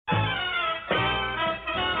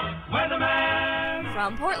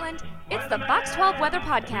From Portland, it's the Fox 12 Weather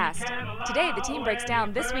Podcast. Today, the team breaks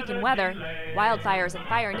down this week in weather, wildfires and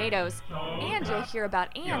firenadoes, and you'll hear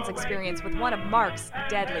about Anne's experience with one of Mark's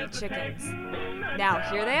deadly chickens. Now,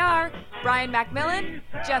 here they are, Brian McMillan,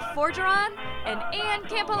 Jeff Forgeron, and Anne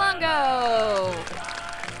Campolongo.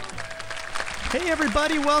 Hey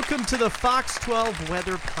everybody, welcome to the Fox 12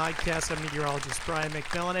 Weather Podcast. I'm meteorologist Brian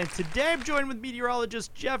McMillan, and today I'm joined with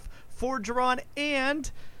meteorologist Jeff Forgeron and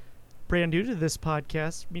brand new to this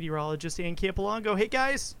podcast, meteorologist Anne Campolongo. Hey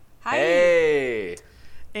guys. Hi. Hey.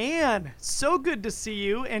 Anne, so good to see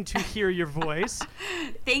you and to hear your voice.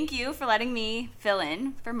 Thank you for letting me fill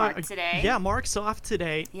in for Mark today. Yeah, Mark's off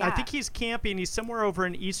today. Yeah. I think he's camping. He's somewhere over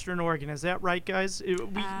in Eastern Oregon. Is that right, guys?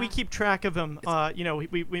 We keep track of him.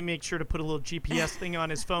 We make sure to put a little GPS thing on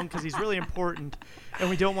his phone because he's really important, and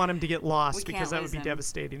we don't want him to get lost because that would be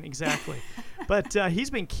devastating. Exactly. But he's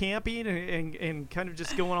been camping and kind of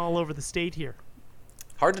just going all over the state here.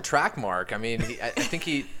 Hard to track Mark. I mean, I think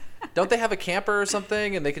he... Don't they have a camper or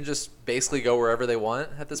something, and they can just basically go wherever they want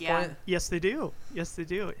at this point? Yes, they do. Yes, they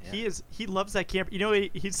do. Yeah. He loves that camper. You know,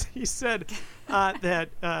 he said that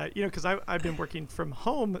because I've been working from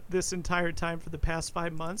home this entire time for the past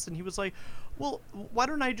 5 months, and he was like, "Well, why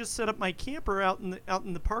don't I just set up my camper out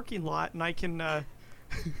in the parking lot, and I can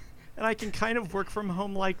kind of work from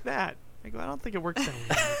home like that?" I go, "I don't think it works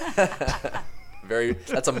that way."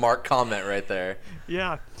 That's a Mark comment right there.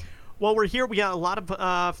 Yeah. Well, we're here. We got a lot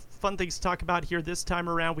of fun things to talk about here this time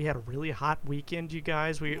around. We had a really hot weekend, you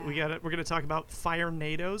guys. We're going to talk about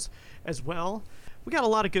firenadoes as well. We got a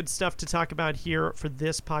lot of good stuff to talk about here for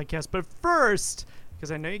this podcast. But first,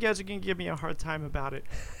 because I know you guys are going to give me a hard time about it,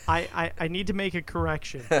 I need to make a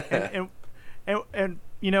correction. And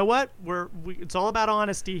you know what? It's all about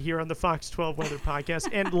honesty here on the Fox 12 Weather Podcast.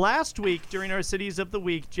 And last week, during our Cities of the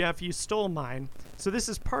Week, Jeff, you stole mine. So this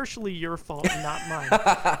is partially your fault and not mine.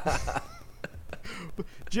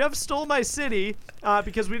 Jeff stole my city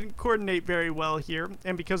because we didn't coordinate very well here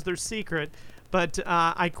and because they're secret. But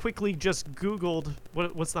I quickly just Googled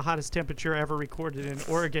what's the hottest temperature ever recorded in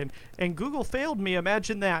Oregon. And Google failed me.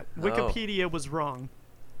 Imagine that. Oh. Wikipedia was wrong.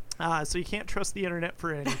 So you can't trust the internet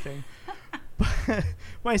for anything.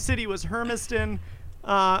 My city was Hermiston.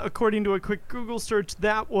 According to a quick Google search,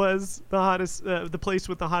 that was the hottest, the place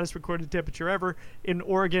with the hottest recorded temperature ever in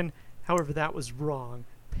Oregon. However, that was wrong.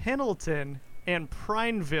 Pendleton and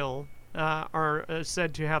Prineville are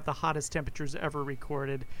said to have the hottest temperatures ever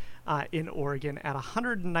recorded in Oregon at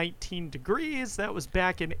 119 degrees. That was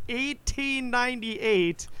back in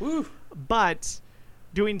 1898. Woo. But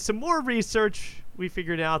doing some more research, we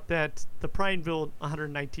figured out that the Prineville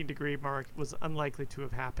 119 degree mark was unlikely to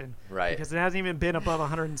have happened. Right. Because it hasn't even been above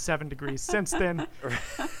 107 degrees since then.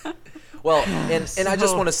 Well, and I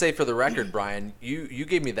just want to say for the record, Brian, you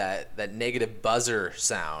gave me that negative buzzer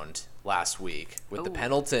sound last week with the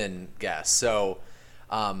Pendleton guess. So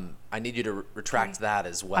I need you to retract that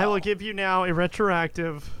as well. I will give you now a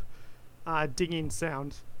retroactive dinging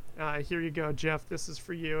sound. Here you go, Jeff. This is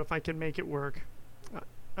for you if I can make it work.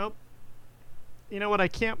 You know what? I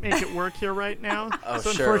can't make it work here right now. Oh,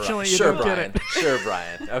 so sure, unfortunately, you sure, don't Brian. get it. Sure,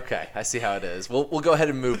 Brian. Okay, I see how it is. We'll go ahead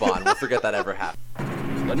and move on. We'll forget that ever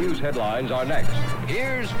happened. The news headlines are next.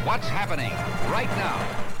 Here's what's happening right now.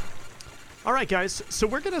 All right, guys. So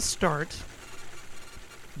we're going to start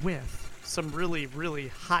with some really, really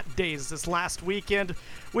hot days this last weekend.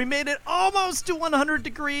 We made it almost to 100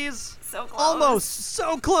 degrees. So close. Almost.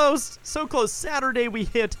 So close. So close. Saturday, we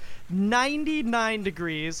hit 99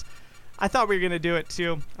 degrees. I thought we were going to do it,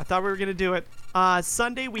 too.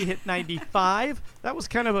 Sunday, we hit 95. That was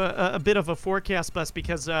kind of a bit of a forecast bust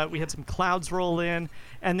because we had some clouds roll in.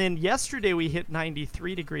 And then yesterday, we hit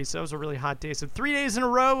 93 degrees. So that was a really hot day. So 3 days in a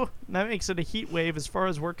row, that makes it a heat wave as far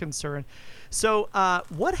as we're concerned. So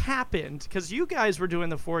what happened? Because you guys were doing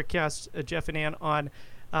the forecast, Jeff and Ann, on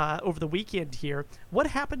over the weekend here. What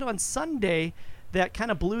happened on Sunday that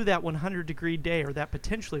kind of blew that 100-degree day or that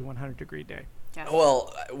potentially 100-degree day?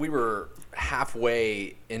 Well, we were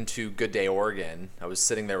halfway into Good Day, Oregon. I was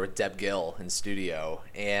sitting there with Deb Gill in studio,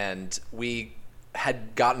 and we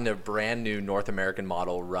had gotten a brand new North American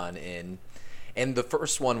model run in, and the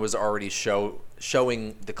first one was already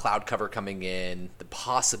showing the cloud cover coming in, the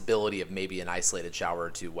possibility of maybe an isolated shower or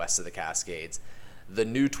two west of the Cascades. The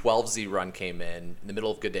new 12Z run came in the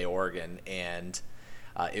middle of Good Day, Oregon, and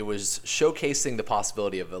it was showcasing the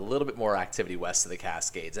possibility of a little bit more activity west of the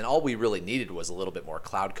Cascades, and all we really needed was a little bit more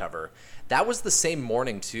cloud cover. That was the same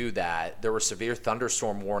morning, too, that there were severe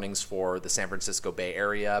thunderstorm warnings for the San Francisco Bay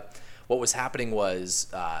Area. What was happening was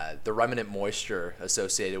the remnant moisture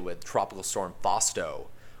associated with Tropical Storm Fausto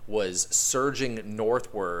was surging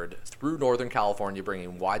northward through Northern California,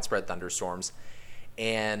 bringing widespread thunderstorms.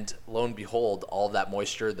 And lo and behold, all of that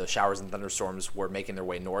moisture, the showers and thunderstorms, were making their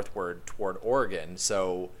way northward toward Oregon.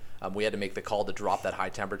 So we had to make the call to drop that high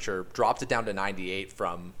temperature, dropped it down to 98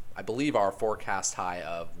 from, I believe, our forecast high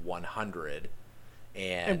of 100.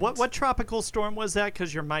 And what tropical storm was that?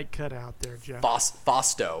 Because your mic cut out there, Jeff. Fausto,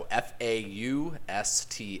 Fausto.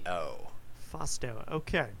 Fausto,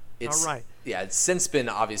 okay. All right. Yeah, it's since been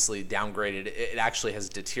obviously downgraded. It actually has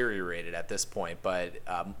deteriorated at this point, but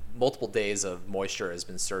multiple days of moisture has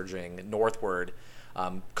been surging northward,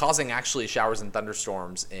 causing actually showers and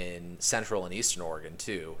thunderstorms in central and eastern Oregon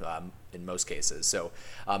too, in most cases. So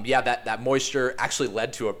that moisture actually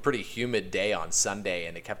led to a pretty humid day on Sunday,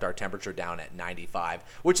 and it kept our temperature down at 95,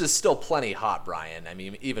 which is still plenty hot, Brian. I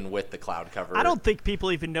mean, even with the cloud cover. I don't think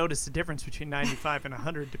people even notice the difference between 95 and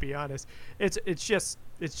 100, to be honest. It's just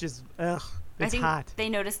ugh. I think hot. they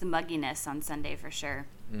noticed the mugginess on Sunday for sure.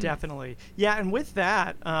 Definitely. Yeah, and with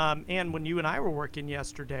that, and when you and I were working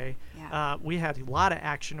yesterday, we had a lot of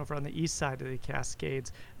action over on the east side of the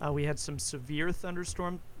Cascades. We had some severe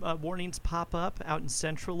thunderstorm warnings pop up out in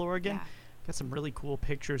central Oregon. Yeah. Got some really cool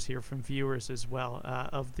pictures here from viewers as well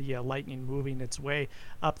of the lightning moving its way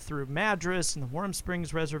up through Madras and the Warm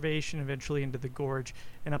Springs Reservation, eventually into the gorge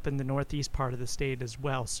and up in the northeast part of the state as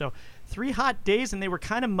well. So 3 hot days, and they were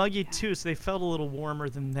kind of muggy too, so they felt a little warmer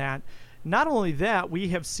than that. Not only that, we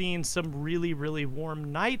have seen some really, really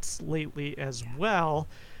warm nights lately as well.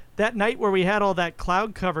 That night where we had all that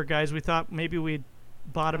cloud cover, guys, we thought maybe we'd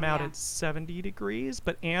bottom out at 70 degrees,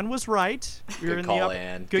 but Ann was right. Good call,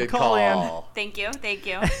 Ann. Good call, Ann. Thank you.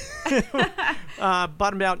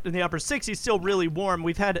 Bottomed out in the upper 60s, still really warm.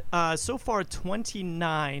 We've had so far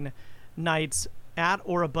 29 nights at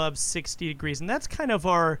or above 60 degrees, and that's kind of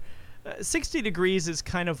our 60 degrees is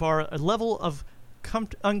kind of our level of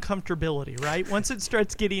uncomfortability, right? Once it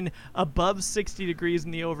starts getting above 60 degrees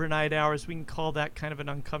in the overnight hours, we can call that kind of an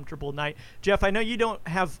uncomfortable night. Jeff, I know you don't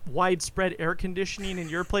have widespread air conditioning in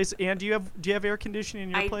your place. And do you have air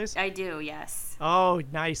conditioning in your place? I do, yes. Oh,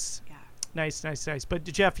 nice. Yeah. Nice. But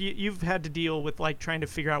Jeff, you've had to deal with like trying to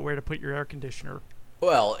figure out where to put your air conditioner.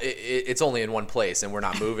 Well, it's only in one place, and we're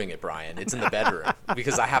not moving it, Brian. It's in the bedroom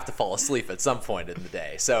because I have to fall asleep at some point in the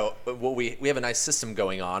day. So we have a nice system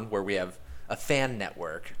going on where we have a fan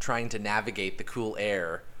network trying to navigate the cool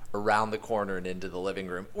air around the corner and into the living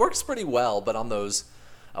room. Works pretty well, but on those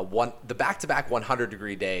the back-to-back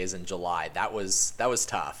 100-degree days in July, that was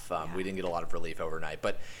tough. We didn't get a lot of relief overnight,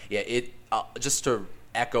 but yeah, just to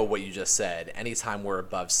echo what you just said, anytime we're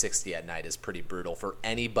above 60 at night is pretty brutal for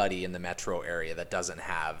anybody in the metro area that doesn't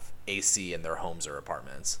have AC in their homes or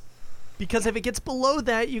apartments. Because if it gets below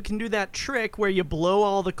that, you can do that trick where you blow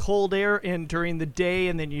all the cold air in during the day,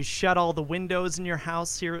 and then you shut all the windows in your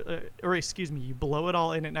house here. You blow it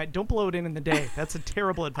all in at night. Don't blow it in the day. That's a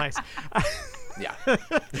terrible advice. Yeah.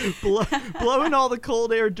 Blow in all the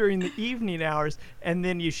cold air during the evening hours, and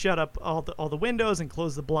then you shut up all the windows and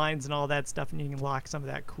close the blinds and all that stuff, and you can lock some of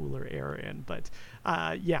that cooler air in. But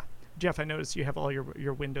Jeff, I noticed you have all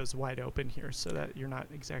your windows wide open here, so that you're not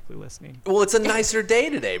exactly listening. Well, it's a nicer day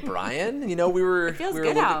today, Brian. You know, it feels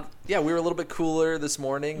good out. We were a little bit cooler this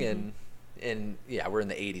morning, and we're in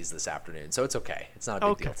the 80s this afternoon, so it's okay. It's not a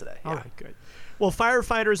big deal today. All right, good. Well,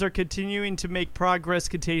 firefighters are continuing to make progress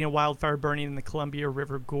containing a wildfire burning in the Columbia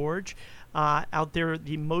River Gorge. Out there,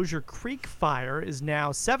 the Mosier Creek fire is now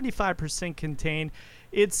 75% contained.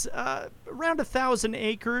 It's around 1,000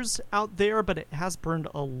 acres out there, but it has burned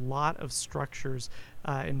a lot of structures.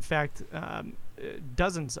 In fact,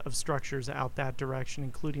 dozens of structures out that direction,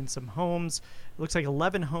 including some homes. It looks like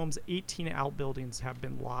 11 homes, 18 outbuildings have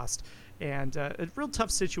been lost. And a real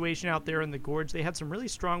tough situation out there in the gorge. They had some really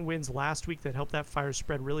strong winds last week that helped that fire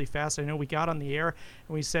spread really fast. I know we got on the air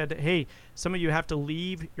and we said, hey, some of you have to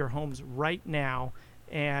leave your homes right now.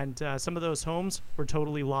 And some of those homes were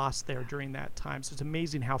totally lost there during that time. So it's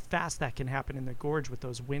amazing how fast that can happen in the gorge with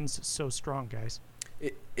those winds so strong, guys.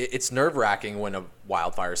 It's nerve-wracking when a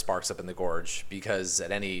wildfire sparks up in the gorge because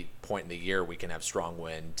at any point in the year we can have strong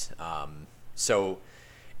wind.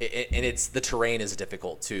 The terrain is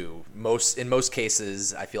difficult too. In most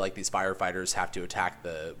cases, I feel like these firefighters have to attack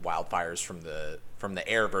the wildfires from the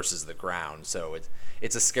air versus the ground. So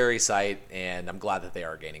it's a scary sight, and I'm glad that they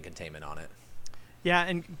are gaining containment on it. Yeah,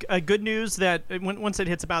 and good news that once it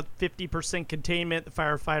hits about 50% containment, the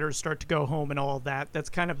firefighters start to go home and all of that. That's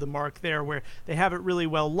kind of the mark there where they have it really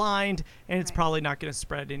well lined, and it's probably not going to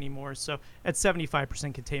spread anymore. So at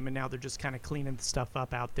 75% containment now, they're just kind of cleaning the stuff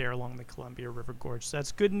up out there along the Columbia River Gorge. So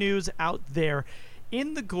that's good news out there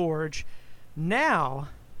in the gorge. Now,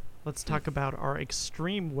 let's talk about our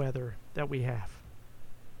extreme weather that we have.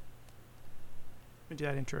 Let me do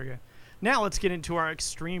that intro again. Now let's get into our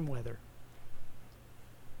extreme weather.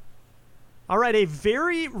 All right, a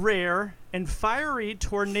very rare and fiery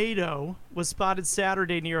tornado was spotted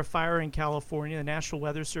Saturday near a fire in California. The National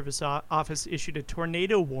Weather Service office issued a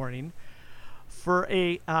tornado warning for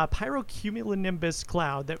a pyrocumulonimbus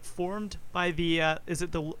cloud that formed by the, is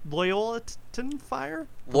it the Loyalton fire?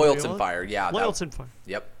 Loyalton fire, yeah. Loyalton fire.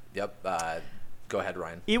 Yep. Go ahead,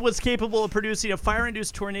 Ryan. It was capable of producing a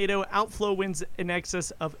fire-induced tornado, outflow winds in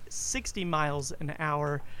excess of 60 miles an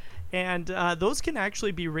hour. And those can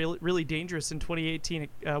actually be really dangerous. In 2018,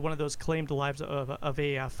 one of those claimed the lives of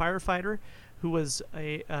a firefighter who was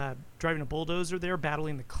driving a bulldozer there,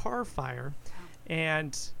 battling the car fire.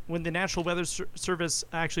 And when the National Weather Service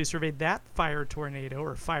actually surveyed that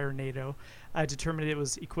firenado, determined it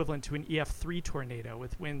was equivalent to an EF3 tornado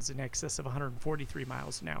with winds in excess of 143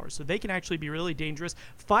 miles an hour. So they can actually be really dangerous.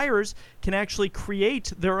 Fires can actually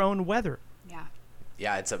create their own weather. Yeah.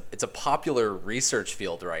 Yeah, it's a popular research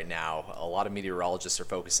field right now. A lot of meteorologists are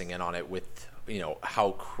focusing in on it with,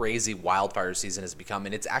 how crazy wildfire season has become.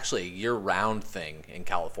 And it's actually a year-round thing in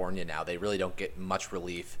California now. They really don't get much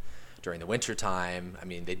relief during the wintertime. I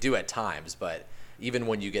mean, they do at times, but even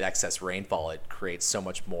when you get excess rainfall, it creates so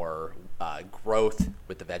much more growth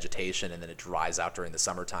with the vegetation, and then it dries out during the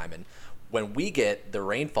summertime. And when we get the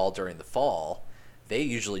rainfall during the fall, they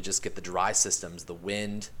usually just get the dry systems, the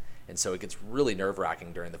wind, and so it gets really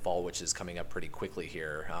nerve-wracking during the fall, which is coming up pretty quickly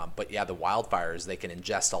here. But yeah, the wildfires, they can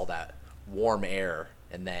ingest all that warm air,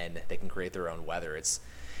 and then they can create their own weather. It's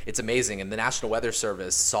amazing. And the National Weather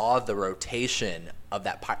Service saw the rotation of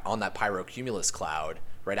that on that pyrocumulus cloud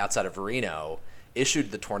right outside of Reno,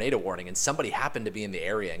 issued the tornado warning, and somebody happened to be in the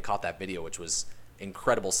area and caught that video, which was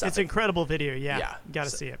incredible stuff. It's incredible video, yeah. Yeah. Got to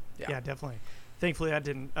see it. Yeah, definitely. Thankfully, that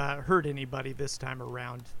didn't hurt anybody this time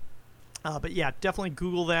around. But yeah, definitely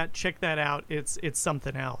Google that, check that out. It's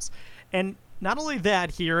something else. And not only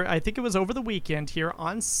that here, I think it was over the weekend here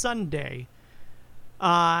on Sunday,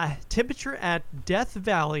 temperature at Death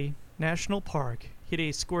Valley National Park hit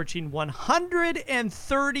a scorching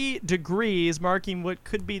 130 degrees, marking what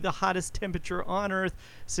could be the hottest temperature on Earth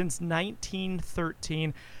since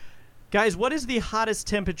 1913. Guys, what is the hottest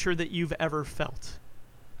temperature that you've ever felt?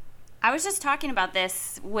 I was just talking about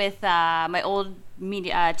this with my old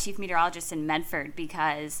chief meteorologist in Medford,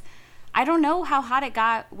 because I don't know how hot it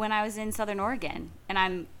got when I was in Southern Oregon. And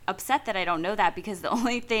I'm upset that I don't know that, because the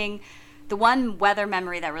one weather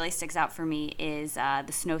memory that really sticks out for me is the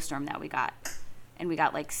snowstorm that we got. And we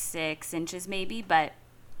got like 6 inches maybe, but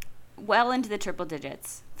well into the triple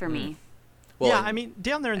digits for me. Well, yeah, I mean,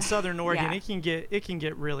 down there in Southern Oregon, yeah. it can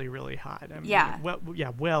get really, really hot. I mean, yeah.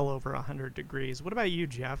 Well over 100 degrees. What about you,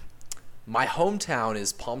 Jeff? My hometown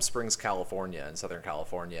is Palm Springs, California, in Southern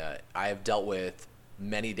California. I have dealt with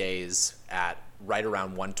many days at right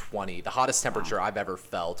around 120. The hottest temperature I've ever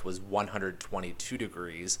felt was 122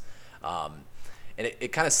 degrees. And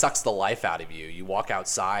it kind of sucks the life out of you. You walk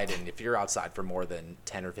outside, and if you're outside for more than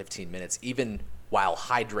 10 or 15 minutes, even while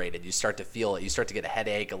hydrated, you start to feel it. You start to get a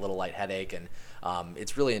headache, a little light headache, and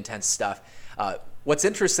it's really intense stuff. What's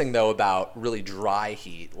interesting, though, about really dry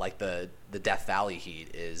heat, like the Death Valley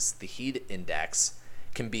heat, is the heat index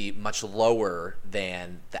can be much lower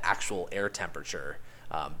than the actual air temperature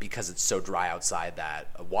because it's so dry outside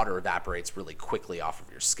that water evaporates really quickly off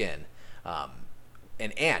of your skin.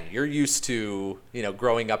 And Anne, you're used to,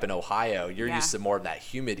 growing up in Ohio, you're used to more of that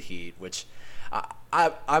humid heat, which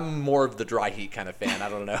I'm more of the dry heat kind of fan. I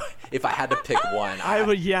don't know if I had to pick one. I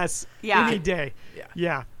would, yes, any day.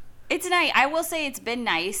 Yeah. It's nice. I will say it's been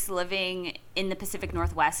nice living in the Pacific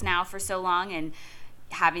Northwest now for so long, and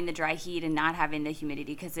having the dry heat and not having the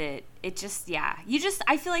humidity, because it just,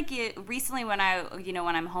 I feel like recently when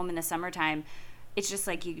I'm home in the summertime, it's just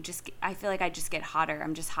like I feel like I just get hotter.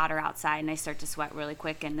 I'm just hotter outside, and I start to sweat really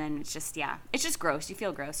quick, and then it's just gross. You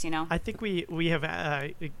feel gross, I think we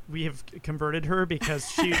have converted her,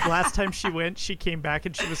 because she last time she went, she came back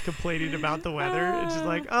and she was complaining about the weather, and she's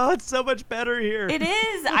like, "Oh, it's so much better here." It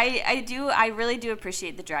is. I really do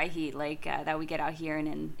appreciate the dry heat that we get out here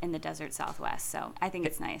and in the desert Southwest. So I think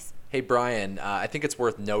it's nice. Hey, Brian, I think it's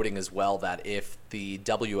worth noting as well that if the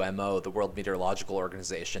WMO, the World Meteorological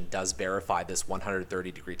Organization, does verify this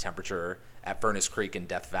 130-degree temperature at Furnace Creek in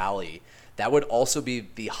Death Valley, that would also be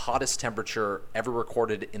the hottest temperature ever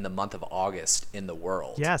recorded in the month of August in the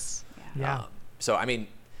world. Yes. Yeah. So, I mean,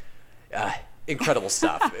 incredible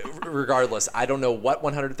stuff. Regardless, I don't know what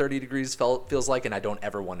 130 degrees feels like, and I don't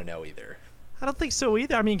ever want to know either. I don't think so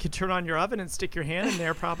either. I mean, you could turn on your oven and stick your hand in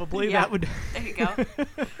there, probably. Yeah. That would. There you go.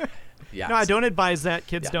 Yes. No, I don't advise that.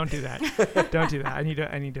 Kids, Yeah. don't do that. Don't do that. I need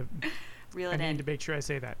to Reel I it need in. to make sure I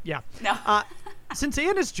say that. Yeah. No. Since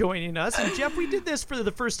Anna's joining us, and Jeff, we did this for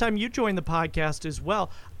the first time you joined the podcast as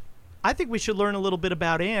well. I think we should learn a little bit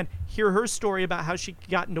about Ann, hear her story about how she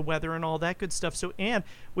got into weather and all that good stuff. So, Ann,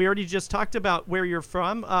 we already just talked about where you're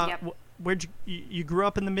from. Yep. Where'd you grew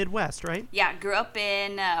up in the Midwest, right? Yeah, grew up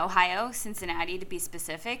in Ohio, Cincinnati to be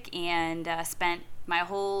specific, and spent my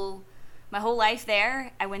whole life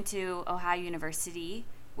there. I went to Ohio University,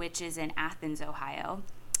 which is in Athens, Ohio,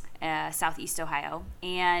 southeast Ohio,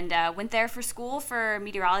 and went there for school for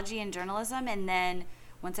meteorology and journalism. And then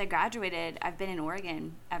once I graduated, I've been in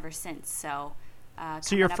Oregon ever since. So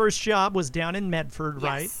your first job was down in Medford,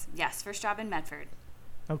 right? Yes, first job in Medford.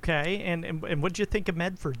 Okay, and what did you think of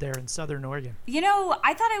Medford there in Southern Oregon?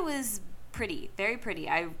 I thought it was pretty, very pretty.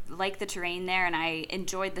 I liked the terrain there, and I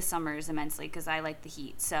enjoyed the summers immensely because I like the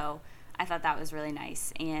heat. So I thought that was really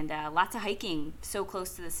nice. And lots of hiking, so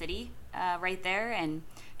close to the city right there. And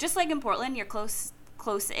just like in Portland, you're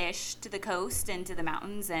close-ish to the coast and to the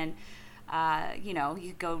mountains. And,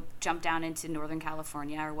 you go jump down into Northern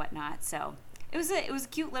California or whatnot. So it was a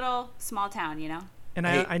cute little small town, And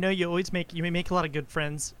I know you always make a lot of good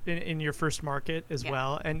friends in your first market as Yeah.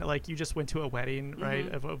 well. And like you just went to a wedding, right,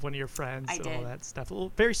 of one of your friends I and did. all that stuff. A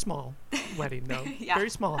little, very small wedding though, Yeah. very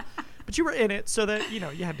small. But you were in it, so that you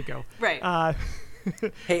had to go. Right.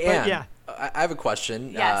 Hey, But Ann, yeah. I have a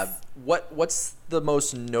question. Yes. What's the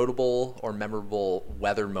most notable or memorable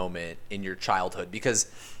weather moment in your childhood? Because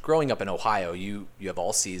growing up in Ohio, you have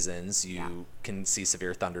all seasons. You can see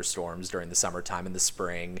severe thunderstorms during the summertime and the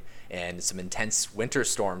spring, and some intense winter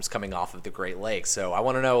storms coming off of the Great Lakes. So I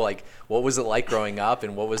want to know, what was it like growing up,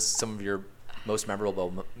 and what was some of your most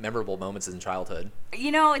memorable moments in childhood?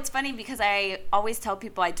 It's funny because I always tell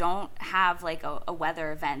people I don't have a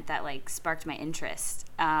weather event that sparked my interest,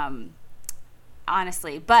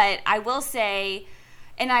 honestly. But I will say,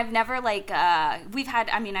 and I've never I've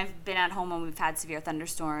been at home when we've had severe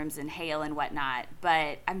thunderstorms and hail and whatnot,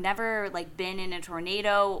 but I've never been in a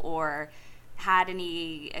tornado or had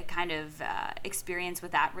any kind of experience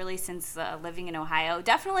with that really since living in Ohio.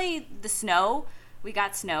 Definitely the snow. We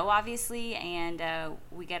got snow, obviously, and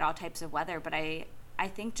we get all types of weather, but I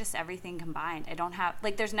think just everything combined. I don't have,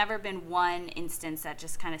 there's never been one instance that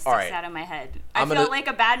just kind of sticks right. out of my head. I feel like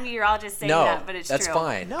a bad meteorologist saying that, but it's that's true.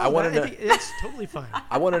 fine. No, I want to know. I think it's totally fine.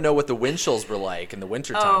 I want to know what the wind chills were like in the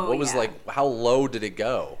wintertime. Oh, What was yeah. how low did it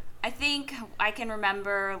go? I think I can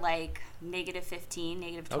remember -15,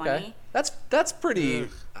 -20. Okay, that's pretty.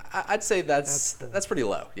 I'd say that's pretty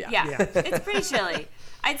low. Yeah. Yeah, it's pretty chilly.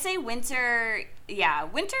 I'd say winters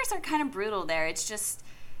are kind of brutal there. It's just,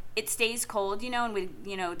 it stays cold, and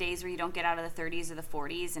with, days where you don't get out of the 30s or the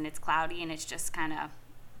 40s and it's cloudy and it's just kind of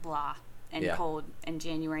blah and cold in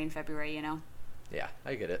January and February, Yeah,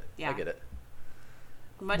 I get it. Yeah. I get it.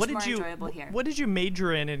 Much more enjoyable here. What did you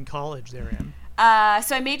major in college there, Em?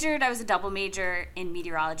 So I was a double major in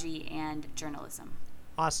meteorology and journalism.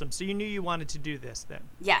 Awesome. So you knew you wanted to do this then?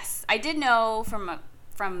 Yes, I did know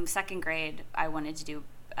from second grade I wanted to do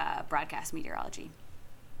broadcast meteorology.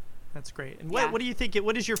 That's great. And Yeah. what do you think?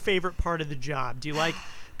 What is your favorite part of the job? Do you like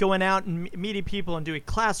going out and meeting people and doing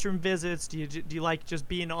classroom visits? Do you like just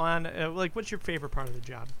being on? What's your favorite part of the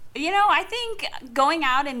job? I think going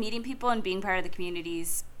out and meeting people and being part of the community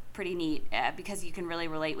is pretty neat because you can really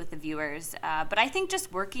relate with the viewers. But I think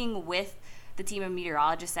just working with the team of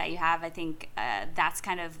meteorologists that you have, I think that's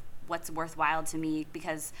kind of what's worthwhile to me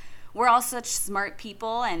because we're all such smart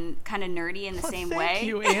people and kind of nerdy in the same way. Thank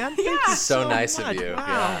you, Ann. Thank you So nice much. of you. Wow.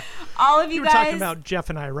 Yeah. All of you You were guys. talking about Jeff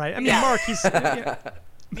and I, right? I mean, Yeah. Mark, he's... yeah.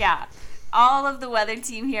 Yeah, all of the weather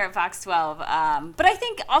team here at Fox 12. But I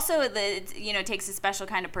think also it takes a special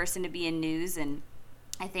kind of person to be in news, and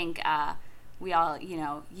I think we all,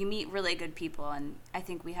 you meet really good people, and I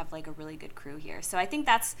think we have a really good crew here. So I think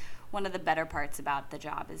that's one of the better parts about the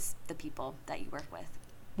job is the people that you work with.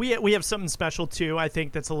 We have something special too. I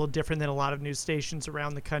think that's a little different than a lot of news stations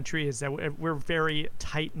around the country. Is that we're very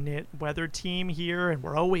tight knit weather team here, and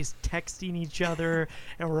we're always texting each other,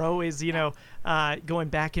 and we're always going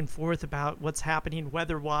back and forth about what's happening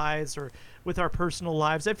weather wise or with our personal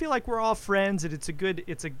lives. I feel like we're all friends, and it's a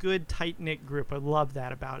good tight knit group. I love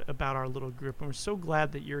that about our little group, and we're so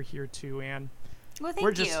glad that you're here too, Ann. Well,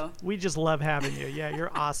 thank you. We just love having you. Yeah,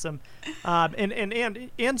 you're awesome. And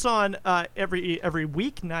Ann's on every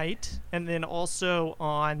weeknight, and then also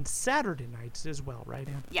on Saturday nights as well, right,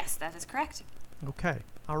 Ann? Yes, that is correct. Okay.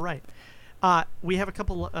 All right. We have a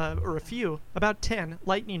couple or a few, about 10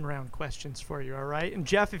 lightning round questions for you. All right. And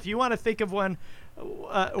Jeff, if you want to think of one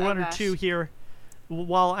or gosh. two here,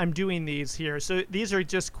 while I'm doing these here. So these are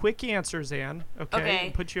just quick answers, Ann. Okay.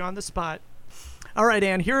 I'll put you on the spot. All right,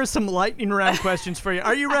 Ann, here are some lightning round questions for you.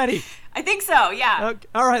 Are you ready? I think so, yeah. Okay.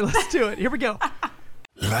 All right, let's do it. Here we go.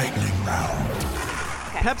 Lightning round.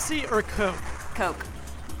 Okay. Pepsi or Coke? Coke.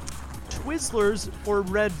 Twizzlers or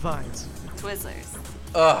Red Vines? Twizzlers.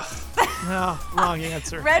 Ugh, No, wrong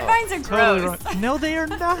answer. Red vines are Totally gross. wrong. No, they are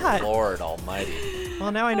not. Lord almighty.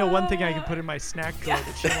 Well, now I know one thing I can put in my snack drawer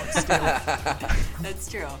that she won't steal.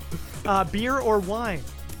 That's true. Beer or wine?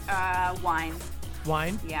 Wine.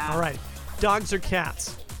 Wine? Yeah. All right. Dogs or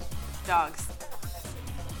cats? Dogs.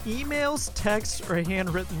 Emails, texts, or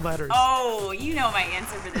handwritten letters? Oh, you know my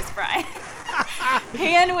answer for this, Brian.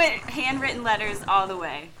 Handwritten letters all the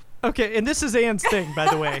way. Okay, and this is Ann's thing, by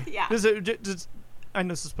the way. Yeah. This is, I know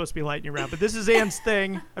this is supposed to be lightning round, but this is Ann's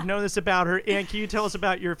thing. I've known this about her. Ann, can you tell us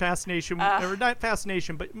about your fascination, or not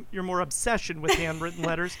fascination, but your more obsession with handwritten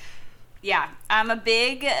letters? Yeah, I'm a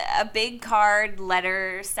big card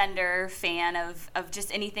letter sender fan of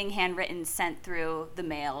just anything handwritten sent through the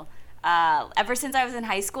mail. Ever since I was in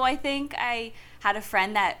high school, I think I had a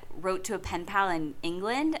friend that wrote to a pen pal in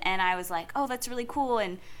England, and I was like, oh, that's really cool.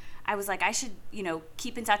 And I was like, I should,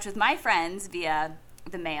 keep in touch with my friends via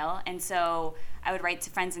the mail. And so I would write to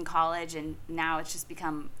friends in college, and now it's just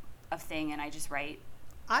become a thing, and I just write.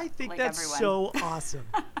 I think like that's everyone. so awesome.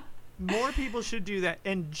 More people should do that.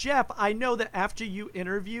 And Jeff, I know that after you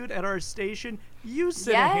interviewed at our station, you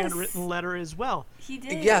sent a handwritten letter as well. He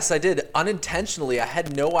did. Yes, I did. Unintentionally, I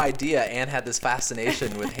had no idea Ann had this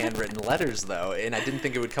fascination with handwritten letters, though, and I didn't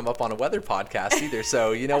think it would come up on a weather podcast either.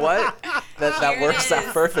 So you know what? That Here works it out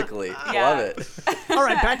is. perfectly. Yeah. Love it. All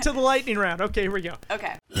right, back to the lightning round. Okay, here we go.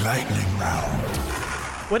 Okay. Lightning round.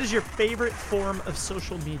 What is your favorite form of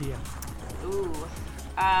social media? Ooh.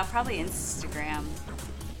 Probably Instagram.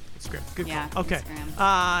 Instagram. Good Yeah, call. Okay.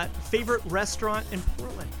 Instagram. Favorite restaurant in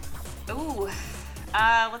Portland? Ooh.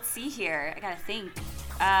 Let's see here. I gotta think.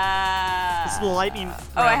 This is the lightning round,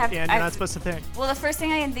 I and you're not supposed to think. Well, the first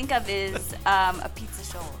thing I can think of is a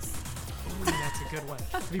Pizza Shoals. Ooh, that's a good one.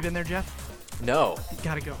 Have you been there, Jeff? No.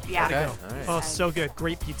 Gotta go. Yeah. Gotta Okay, go. all right. Oh, so good.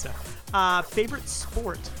 Great pizza. Favorite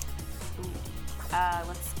sport? Ooh.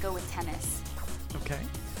 Let's go with tennis. Okay.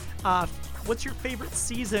 What's your favorite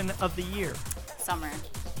season of the year? Summer.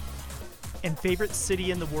 And favorite city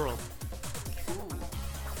in the world? Ooh.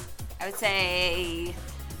 I would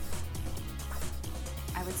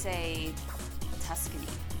say Tuscany.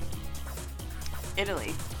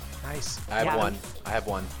 Italy. Nice. I Yeah. have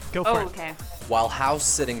one. Go for Oh, it. okay. While house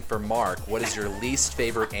sitting for Mark, what is your least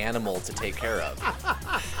favorite animal to take care of?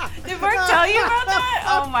 Did Mark tell you about that?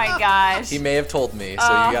 Oh my gosh. He may have told me,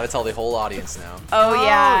 so you got to tell the whole audience now. Oh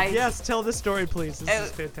yeah. Yes, tell the story, please. This Oh,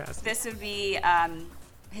 is fantastic. This would be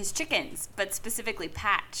his chickens, but specifically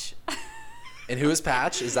Patch. And who is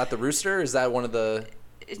Patch? Is that the rooster? Is that one of the?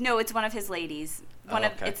 No, it's one of his ladies.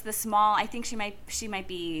 Okay. It's the small. I think she might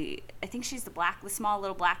be. I think she's the small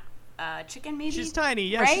little black chicken maybe. She's tiny.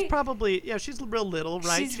 Yeah, right? she's probably, she's real little,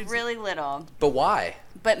 right? She's really little, But why?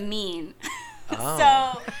 but mean.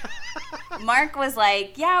 Oh. So Mark was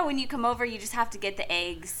like, yeah, when you come over, you just have to get the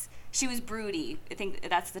eggs. She was broody. I think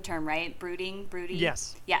that's the term, right? Broody?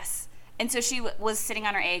 Yes. Yes. And so she was sitting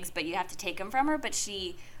on her eggs, but you have to take them from her, but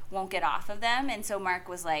she won't get off of them. And so Mark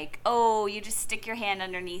was like, oh, you just stick your hand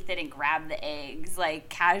underneath it and grab the eggs, like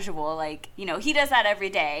casual. Like, he does that every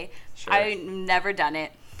day. Sure. I've never done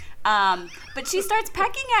it. But she starts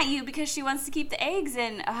pecking at you because she wants to keep the eggs,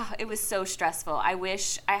 and it was so stressful. I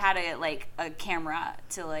wish I had a camera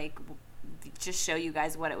to just show you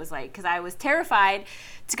guys what it was like, because I was terrified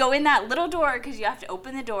to go in that little door, because you have to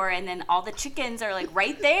open the door and then all the chickens are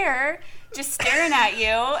right there just staring at you,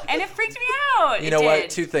 and it freaked me out. You know what?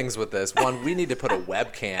 Two things with this. One, we need to put a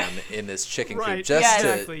webcam in this chicken coop Right. just Yes.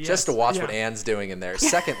 to Exactly, just to yes. watch Yeah. what Ann's doing in there.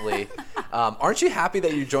 Secondly, aren't you happy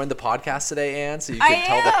that you joined the podcast today, Ann, so you I can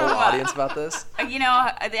tell the whole am. audience about this?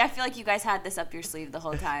 I feel like you guys had this up your sleeve the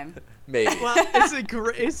whole time. Maybe. Well,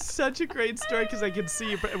 it's such a great story, because I can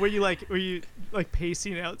see you. Were you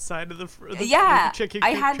pacing outside of the Yeah, chicken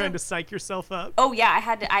I coop, had trying to- to psych yourself up? Oh yeah, I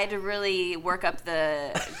had to really work up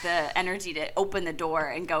the energy to open the door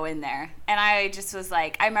and go in there. And I just was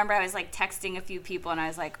like, I remember I was texting a few people, and I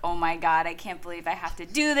was like, oh my god, I can't believe I have to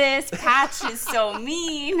do this. Patch is so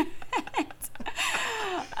mean.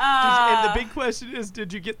 And the big question is,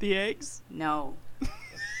 did you get the eggs? No.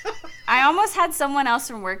 I almost had someone else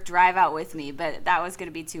from work drive out with me, but that was going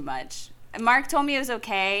to be too much. Mark told me it was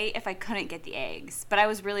okay if I couldn't get the eggs, but I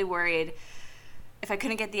was really worried if I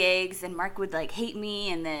couldn't get the eggs, then Mark would hate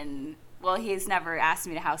me, and then Well, he's never asked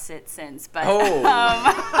me to house sit since, but Oh.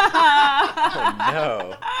 Oh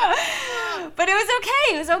no. but it was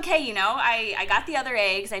okay. It was okay, you know. I got the other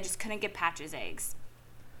eggs. I just couldn't get Patch's eggs.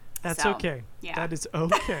 That's So, okay. yeah. That is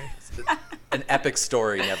okay. An epic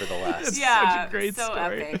story, nevertheless. Yeah, such a great so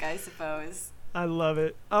story. epic, I suppose. I love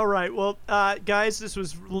it. All right. Well, guys, this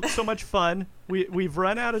was so much fun. We've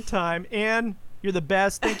run out of time. Anne, you're the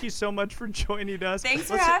best. Thank you so much for joining us. Thanks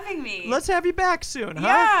for having me. Let's have you back soon, huh?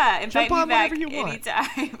 Yeah, invite Jump on me back whenever you want.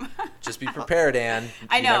 anytime. Just be prepared, Anne.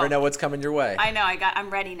 I know. You never know what's coming your way. I know. I'm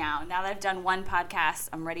ready now. Now that I've done one podcast,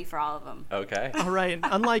 I'm ready for all of them. Okay. All right. And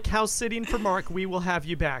unlike house sitting for Mark, we will have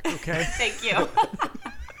you back, okay? Thank you.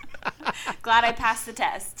 Glad I passed the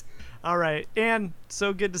test. All right. Anne,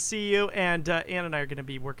 so good to see you. And Anne and I are going to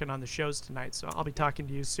be working on the shows tonight, so I'll be talking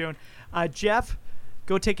to you soon. Jeff,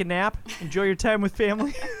 go take a nap. Enjoy your time with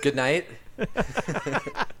family. Good night.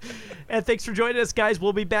 And thanks for joining us, guys.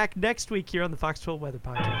 We'll be back next week here on the Fox 12 Weather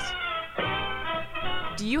Podcast.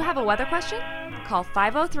 Do you have a weather question? Call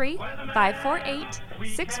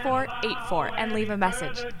 503-548-6484 and leave a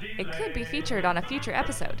message. It could be featured on a future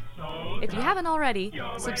episode. If you haven't already,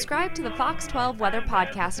 subscribe to the Fox 12 Weather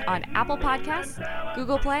Podcast on Apple Podcasts,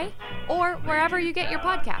 Google Play, or wherever you get your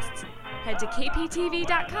podcasts. Head to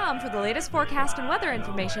kptv.com for the latest forecast and weather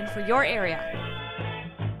information for your area.